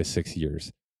 5 to 6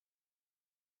 years.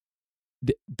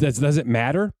 Does it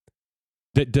matter?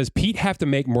 Does Pete have to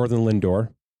make more than Lindor?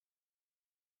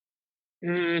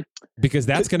 Because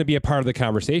that's going to be a part of the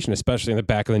conversation, especially in the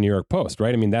back of the New York Post,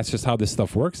 right? I mean, that's just how this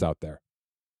stuff works out there.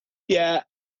 Yeah,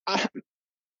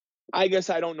 I guess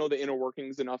I don't know the inner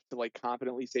workings enough to like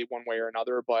confidently say one way or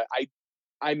another, but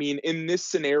I mean, in this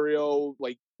scenario,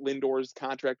 like Lindor's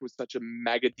contract was such a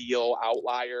mega deal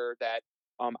outlier that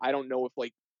I don't know if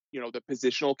like, the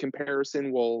positional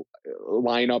comparison will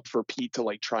line up for Pete to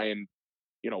like try and,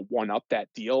 one up that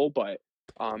deal. But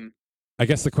I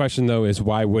guess the question though is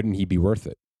why wouldn't he be worth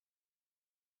it?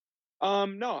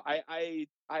 No, I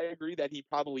agree that he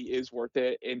probably is worth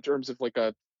it in terms of like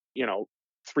a,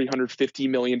 $350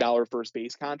 million first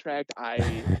base contract.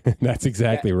 That's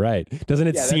exactly right. Doesn't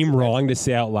it seem wrong to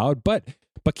say out loud? But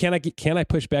can I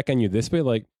push back on you this way?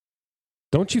 Like,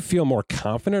 don't you feel more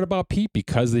confident about Pete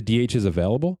because the DH is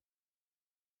available?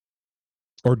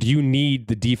 Or do you need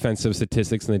the defensive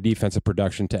statistics and the defensive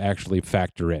production to actually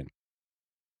factor in?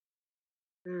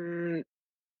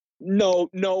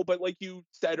 No, but like you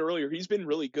said earlier, he's been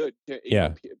really good.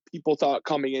 People thought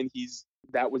coming in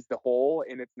that was the hole,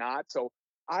 and it's not. So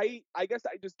I guess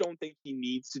I just don't think he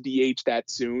needs to DH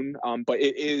that soon. But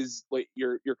it is like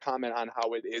your comment on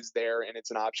how it is there and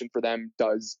it's an option for them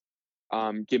does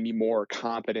give me more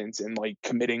confidence in like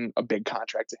committing a big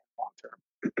contract to him long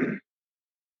term.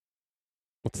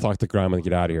 Let's talk to Grom and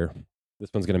get out of here.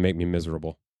 This one's going to make me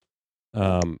miserable.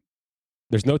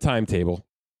 There's no timetable,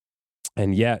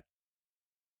 and yet,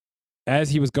 as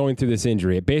he was going through this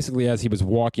injury, basically as he was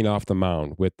walking off the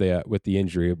mound with the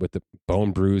injury, with the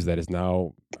bone bruise that is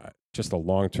now just a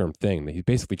long-term thing, he's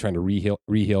basically trying to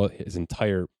reheal his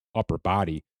entire upper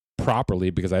body properly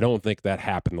because I don't think that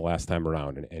happened the last time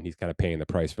around, and he's kind of paying the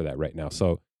price for that right now.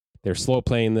 So they're slow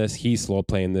playing this, he's slow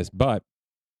playing this, but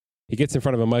he gets in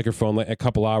front of a microphone like a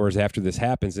couple hours after this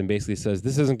happens and basically says,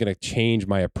 this isn't going to change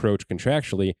my approach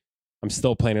contractually. I'm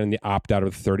still planning on the opt out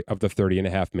of the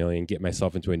 $30.5 million, get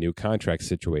myself into a new contract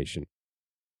situation.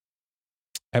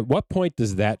 At what point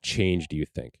does that change, do you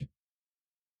think?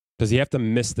 Does he have to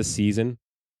miss the season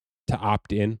to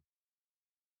opt in?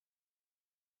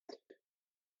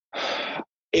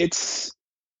 It's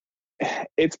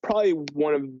probably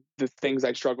one of the things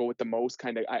I struggle with the most.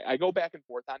 Kind of, I go back and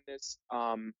forth on this.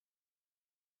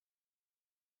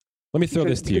 Let me throw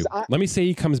this to you. Let me say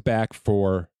he comes back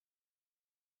for.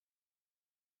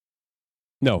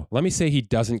 No, let me say he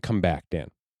doesn't come back, Dan.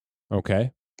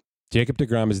 Okay? Jacob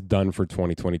deGrom is done for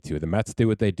 2022. The Mets do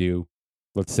what they do.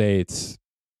 Let's say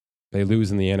they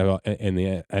lose in the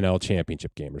NL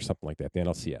championship game or something like that, the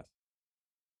NLCS.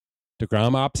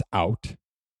 deGrom opts out.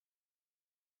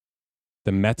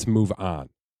 The Mets move on.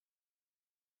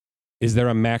 Is there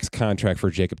a max contract for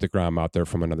Jacob deGrom out there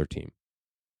from another team?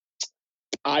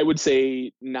 I would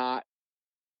say not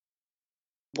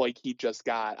like he just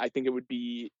got. I think it would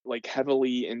be like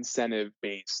heavily incentive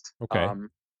based. Okay.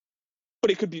 But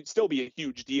it could still be a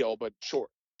huge deal, but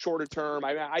shorter term.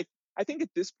 I think at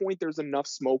this point there's enough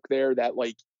smoke there that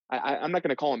like I'm not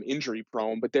going to call him injury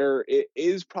prone, but there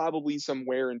is probably some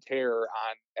wear and tear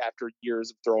on after years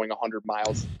of throwing 100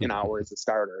 miles an hour as a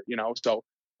starter. So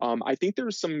I think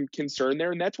there's some concern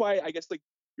there, and that's why I guess like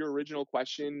your original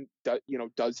question,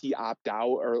 does he opt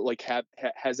out or like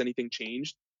has anything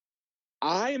changed?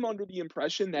 I am under the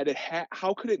impression that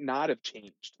how could it not have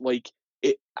changed? Like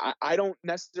I don't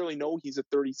necessarily know he's a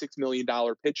 $36 million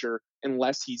pitcher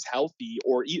unless he's healthy,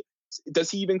 or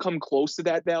does he even come close to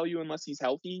that value unless he's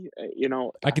healthy?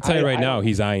 I can tell you right I don't now, know.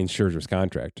 he's eyeing Scherzer's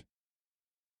contract.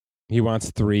 He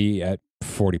wants 3 at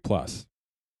 40 plus.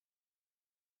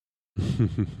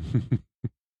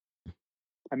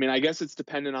 I mean, I guess it's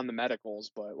dependent on the medicals,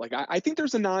 but like I think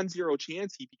there's a non-zero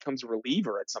chance he becomes a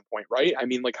reliever at some point, right? I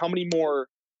mean, like how many more?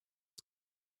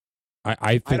 I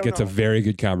I think don't it's a know. very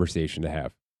good conversation to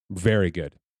have. Very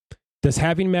good. Does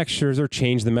having Max Scherzer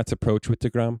change the Mets' approach with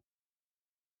DeGrom?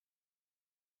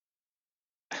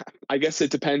 I guess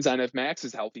it depends on if Max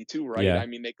is healthy too, right? Yeah. I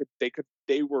mean,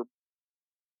 they were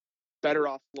better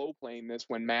off slow playing this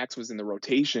when Max was in the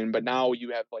rotation, but now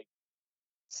you have like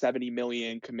 70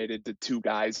 million committed to 2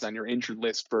 guys on your injured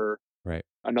list for Right.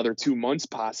 another 2 months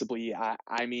possibly.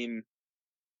 I mean,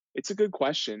 it's a good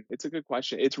question. It's a good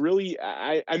question. It's really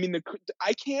I mean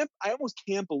I almost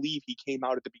can't believe he came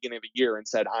out at the beginning of the year and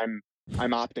said I'm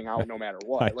opting out no matter I,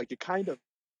 what. Like it kind of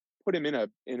put him in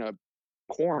a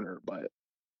corner, but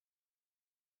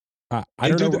I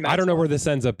and don't do know. the I don't Mets know want where this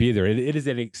ends up either. It is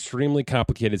an extremely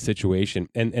complicated situation,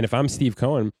 and if I'm Steve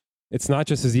Cohen, it's not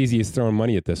just as easy as throwing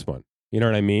money at this one. You know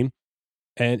what I mean?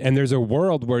 And there's a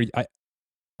world where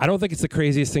I don't think it's the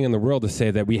craziest thing in the world to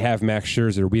say that we have Max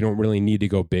Scherzer. We don't really need to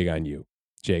go big on you,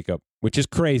 Jacob, which is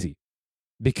crazy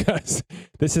because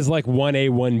this is like 1A,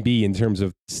 1B in terms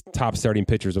of top starting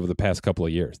pitchers over the past couple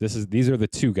of years. These are the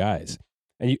 2 guys.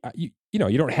 And you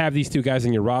don't have these 2 guys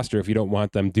in your roster if you don't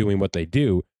want them doing what they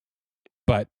do.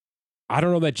 But I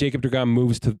don't know that Jacob deGrom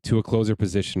moves to a closer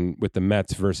position with the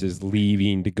Mets versus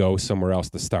leaving to go somewhere else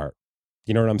to start.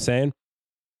 You know what I'm saying?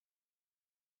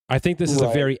 I think this is a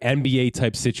right. very NBA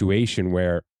type situation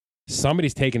where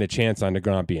somebody's taking a chance on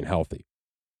DeGrom being healthy,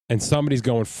 and somebody's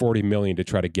going 40 million to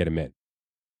try to get him in.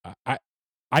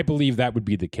 I believe that would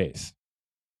be the case.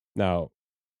 Now,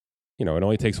 it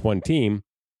only takes one team.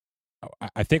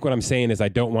 I think what I'm saying is I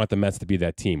don't want the Mets to be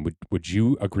that team. Would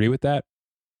you agree with that?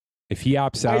 If he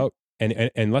opts I out,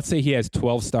 and let's say he has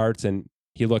 12 starts and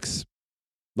he looks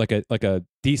like a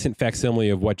decent facsimile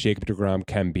of what Jacob deGrom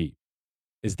can be,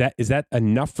 is that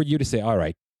enough for you to say, all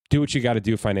right, do what you got to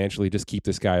do financially, just keep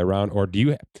this guy around, or do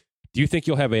you think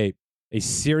you'll have a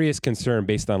serious concern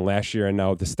based on last year and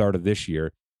now the start of this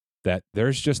year that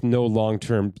there's just no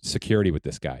long-term security with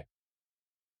this guy?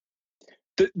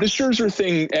 The Scherzer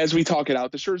thing, as we talk it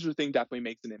out, the Scherzer thing definitely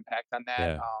makes an impact on that.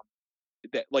 Yeah.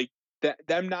 That like that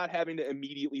them not having to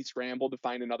immediately scramble to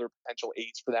find another potential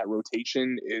ace for that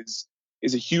rotation is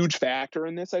a huge factor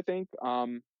in this, I think.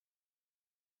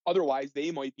 Otherwise,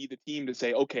 they might be the team to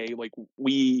say, okay, like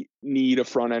we need a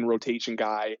front end rotation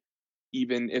guy,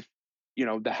 even if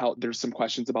the health. There's some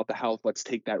questions about the health. Let's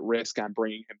take that risk on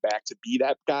bringing him back to be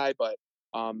that guy. But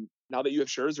now that you have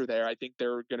Scherzer there, I think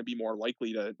they're going to be more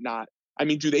likely to not. I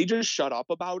mean, do they just shut up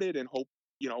about it and hope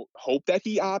that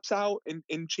he opts out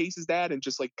and chases that and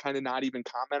just like kind of not even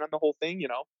comment on the whole thing?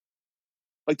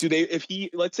 Like, do they, if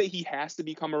let's say he has to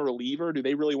become a reliever, do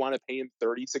they really want to pay him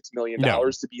 $36 million No.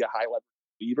 to be a high level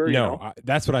reliever? No,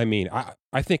 that's what I mean.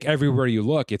 I think everywhere you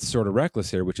look, it's sort of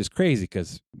reckless here, which is crazy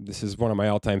because this is one of my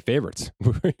all-time favorites,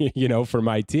 for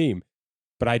my team.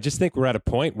 But I just think we're at a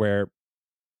point where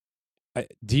I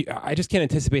just can't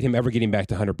anticipate him ever getting back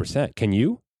to 100%. Can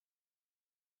you?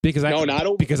 Because No, I think not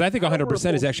over a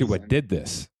 100% is full actually what season. did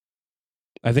this.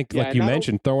 I think, Yeah, like you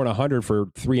mentioned, throwing 100 for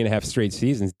 3.5 straight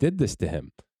seasons did this to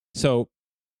him. So,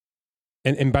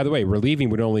 and by the way,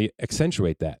 relieving would only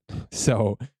accentuate that.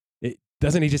 So,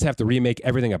 doesn't he just have to remake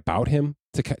everything about him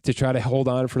to try to hold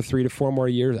on for 3 to 4 more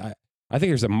years? I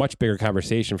think there's a much bigger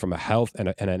conversation from a health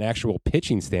and an actual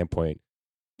pitching standpoint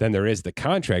than there is the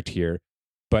contract here.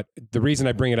 But the reason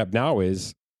I bring it up now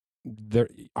is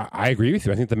I agree with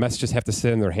you. I think the Mets just have to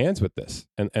sit in their hands with this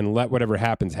and let whatever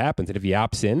happens happens. And if he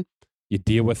opts in, you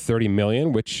deal with $30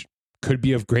 million, which could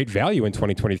be of great value in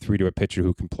 2023 to a pitcher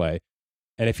who can play.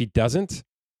 And if he doesn't,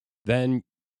 then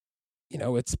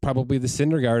it's probably the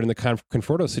Syndergaard and the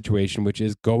Conforto situation, which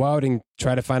is go out and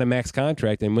try to find a max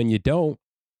contract. And when you don't,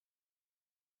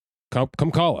 come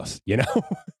call us,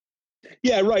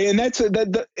 Yeah, right. And that's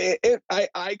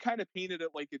I kind of painted it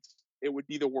like it would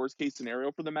be the worst case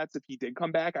scenario for the Mets if he did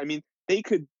come back. I mean, they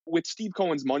could, with Steve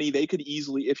Cohen's money, they could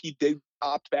easily, if he did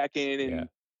opt back in and Yeah.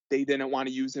 they didn't want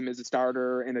to use him as a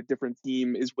starter and a different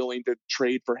team is willing to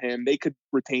trade for him, they could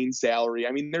retain salary.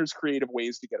 I mean, there's creative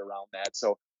ways to get around that.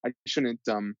 So I shouldn't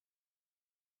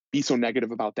be so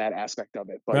negative about that aspect of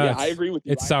it. But No, yeah, I agree with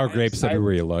you. It's sour grapes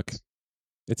everywhere you look.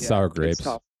 It's sour grapes. It's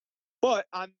tough. But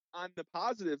on the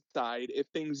positive side, if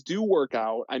things do work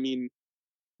out, I mean,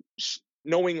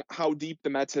 knowing how deep the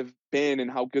Mets have been and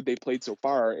how good they've played so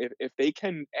far, if they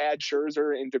can add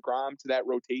Scherzer and DeGrom to that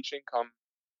rotation come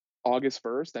August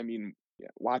 1st, I mean, yeah,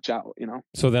 watch out,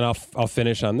 So then I'll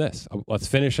finish on this. Let's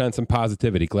finish on some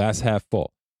positivity. Glass half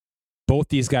full. Both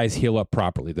these guys heal up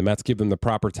properly. The Mets give them the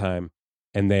proper time,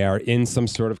 and they are in some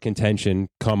sort of contention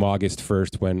come August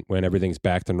 1st when everything's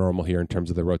back to normal here in terms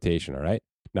of the rotation, all right?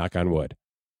 Knock on wood.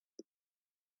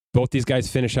 Both these guys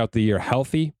finish out the year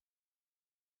healthy.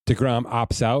 DeGrom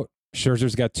opts out.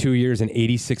 Scherzer's got 2 years and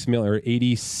 $86 million or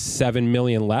 $87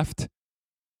 million left.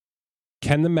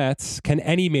 Can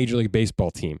any Major League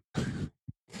Baseball team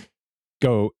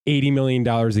go $80 million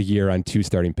a year on 2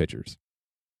 starting pitchers?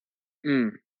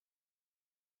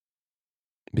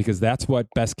 Because that's what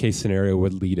best case scenario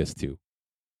would lead us to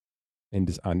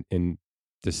in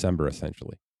December,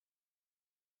 essentially.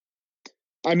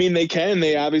 I mean, they can.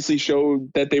 They obviously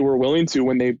showed that they were willing to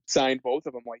when they signed both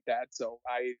of them like that. So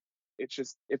it's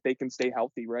just if they can stay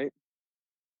healthy, right?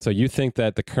 So you think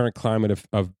that the current climate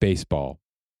of baseball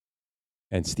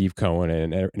and Steve Cohen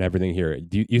and everything here,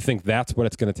 do you think that's what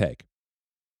it's going to take?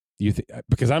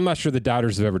 Because I'm not sure the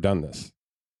Dodgers have ever done this.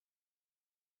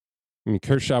 I mean,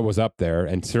 Kershaw was up there,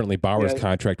 and certainly Bauer's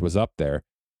contract was up there.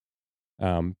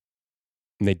 And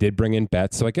they did bring in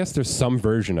Betts, so I guess there's some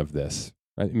version of this.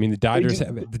 I mean, the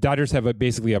Dodgers have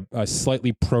basically a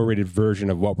slightly prorated version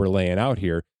of what we're laying out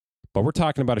here, but we're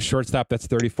talking about a shortstop that's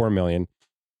 $34 million,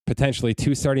 potentially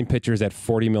 2 starting pitchers at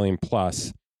 $40 million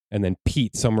plus, and then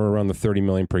Pete somewhere around the $30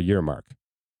 million per year mark.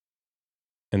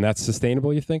 And that's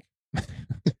sustainable, you think?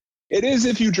 It is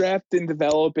if you draft and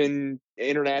develop in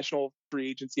international free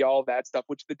agency, all of that stuff,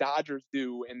 which the Dodgers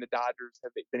do, and the Dodgers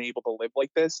have been able to live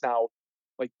like this. Now,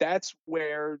 like that's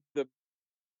where the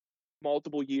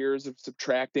multiple years of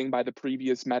subtracting by the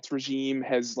previous Mets regime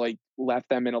has like left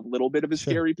them in a little bit of a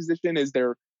scary position. Is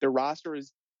their roster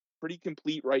is pretty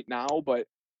complete right now, but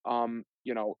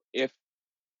if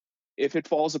it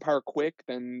falls apart quick,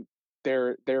 then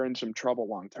they're in some trouble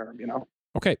long term.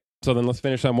 Okay, so then let's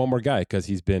finish on one more guy because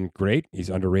he's been great. He's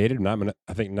underrated.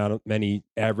 I think not many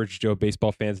average Joe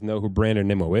baseball fans know who Brandon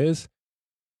Nimmo is,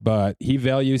 but he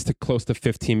values to close to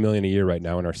 $15 million a year right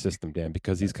now in our system, Dan,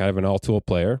 because he's kind of an all-tool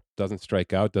player, doesn't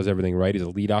strike out, does everything right. He's a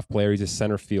leadoff player. He's a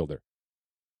center fielder.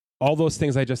 All those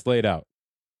things I just laid out,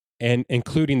 and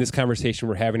including this conversation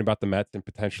we're having about the Mets and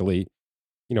potentially,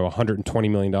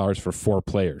 $120 million for 4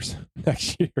 players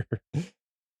next year.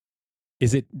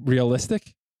 Is it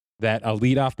realistic that a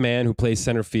leadoff man who plays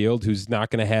center field, who's not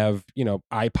going to have,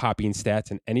 eye-popping stats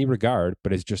in any regard,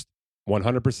 but is just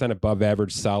 100% above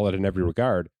average, solid in every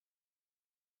regard,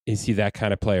 is he that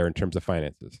kind of player in terms of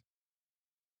finances?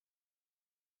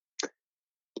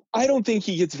 I don't think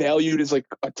he gets valued as like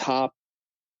a top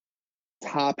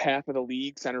half of the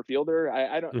league center fielder.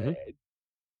 I don't,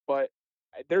 but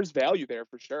there's value there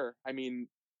for sure. I mean,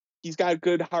 he's got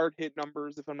good hard hit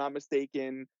numbers, if I'm not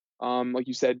mistaken. Like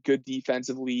you said, good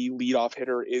defensively, leadoff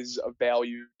hitter is a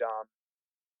valued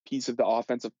piece of the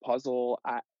offensive puzzle.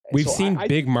 We've seen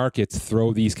big markets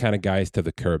throw these kind of guys to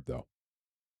the curb, though.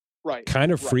 Right.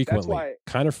 Kind of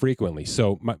frequently.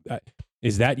 So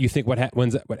is that, you think, what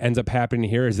ends up happening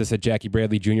here? Is this a Jackie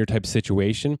Bradley Jr. type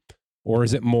situation? Or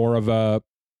is it more of a,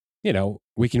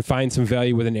 we can find some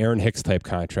value with an Aaron Hicks type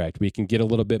contract. We can get a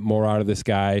little bit more out of this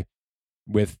guy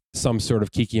with some sort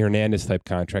of Kiki Hernandez type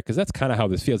contract, because that's kind of how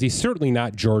this feels. He's certainly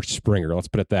not George Springer, let's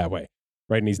put it that way,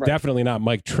 right? And he's definitely not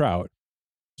Mike Trout.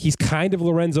 He's kind of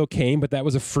Lorenzo Cain, but that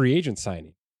was a free agent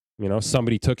signing.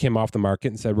 Somebody took him off the market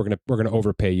and said, we're gonna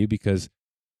overpay you because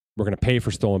we're gonna pay for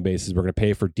stolen bases, we're gonna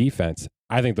pay for defense.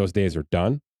 I think those days are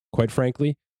done, quite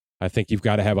frankly. I think you've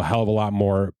got to have a hell of a lot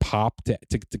more pop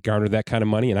to garner that kind of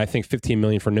money, and I think $15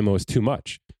 million for Nimmo is too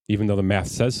much, even though the math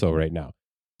says so right now.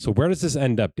 So where does this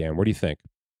end up, Dan? Where do you think?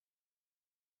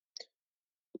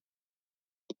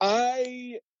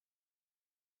 I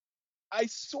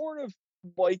sort of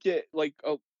like it.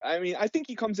 I think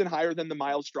he comes in higher than the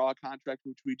Miles Straw contract,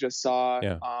 which we just saw.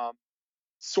 Yeah.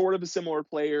 Sort of a similar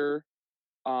player,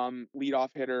 leadoff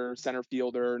hitter, center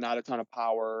fielder, not a ton of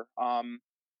power.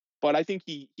 But I think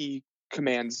he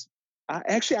commands.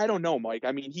 Actually, I don't know, Mike.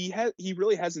 I mean, he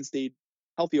really hasn't stayed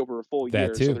healthy over a full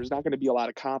year, so there's not going to be a lot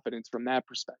of confidence from that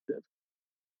perspective.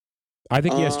 I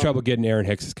think he has trouble getting Aaron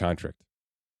Hicks' contract.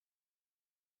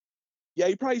 Yeah,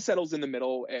 he probably settles in the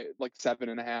middle at like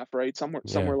 7.5, right?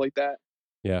 Somewhere like that.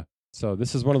 Yeah. So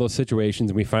this is one of those situations,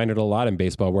 and we find it a lot in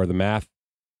baseball, where the math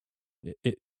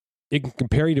it can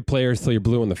compare you to players till you're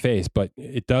blue in the face, but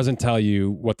it doesn't tell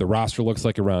you what the roster looks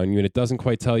like around you, and it doesn't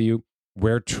quite tell you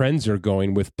where trends are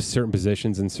going with certain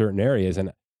positions in certain areas.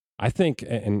 And I think,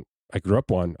 and I grew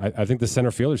up one. I think the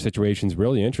center fielder situation is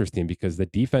really interesting because the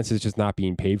defense is just not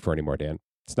being paid for anymore, Dan.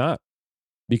 It's not.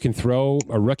 You can throw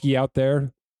a rookie out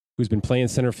there who's been playing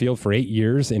center field for 8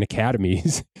 years in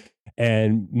academies,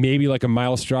 and maybe like a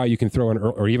Miles Straw, you can throw in,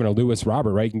 or even a Lewis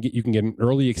Robert, right? You can get an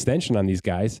early extension on these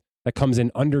guys that comes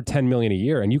in under $10 million a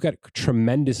year, and you got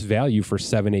tremendous value for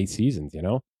 7-8 seasons.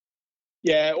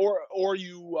 Yeah, or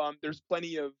you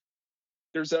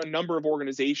there's a number of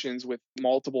organizations with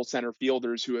multiple center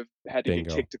fielders who have had to Bingo.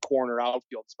 get kicked to corner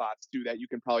outfield spots too that you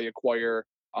can probably acquire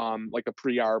like a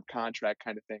pre-arb contract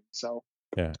kind of thing. So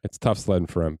yeah, it's tough sledding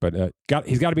for him, but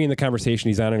he's got to be in the conversation.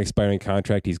 He's on an expiring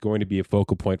contract. He's going to be a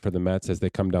focal point for the Mets as they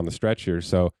come down the stretch here.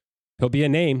 So he'll be a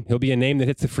name. He'll be a name that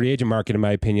hits the free agent market, in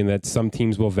my opinion, that some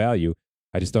teams will value.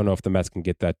 I just don't know if the Mets can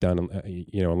get that done,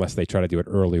 unless they try to do it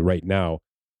early right now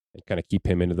and kind of keep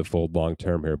him into the fold long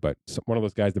term here. But one of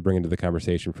those guys to bring into the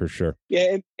conversation for sure.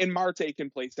 Yeah, and Marte can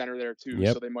play center there too,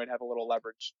 Yep. so they might have a little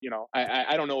leverage.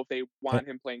 I don't know if they want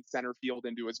him playing center field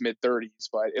into his mid-30s,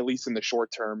 but at least in the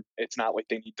short term, it's not like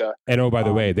they need to. And oh, by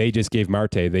the way, they just gave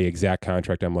Marte the exact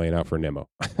contract I'm laying out for Nimmo.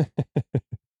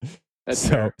 That's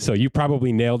fair. So you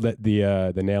probably nailed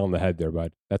the nail on the head there,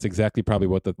 bud. That's exactly probably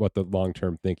what the long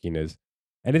term thinking is.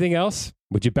 Anything else?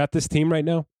 Would you bet this team right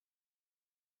now?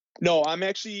 No, I'm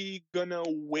actually gonna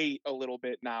wait a little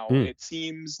bit now. It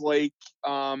seems like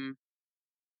the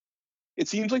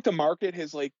market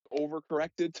has like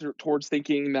overcorrected towards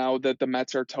thinking now that the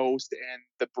Mets are toast and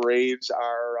the Braves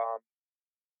are.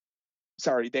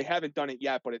 Sorry, they haven't done it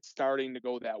yet, but it's starting to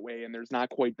go that way, and there's not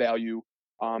quite value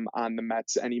on the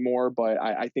Mets anymore. But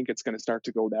I think it's going to start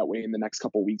to go that way in the next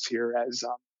couple weeks here, as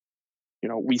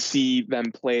we see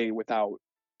them play without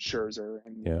Scherzer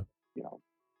and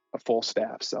a full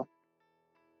staff. So, all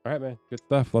right, man, good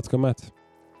stuff. Let's go Mets.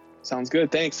 Sounds good.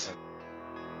 Thanks.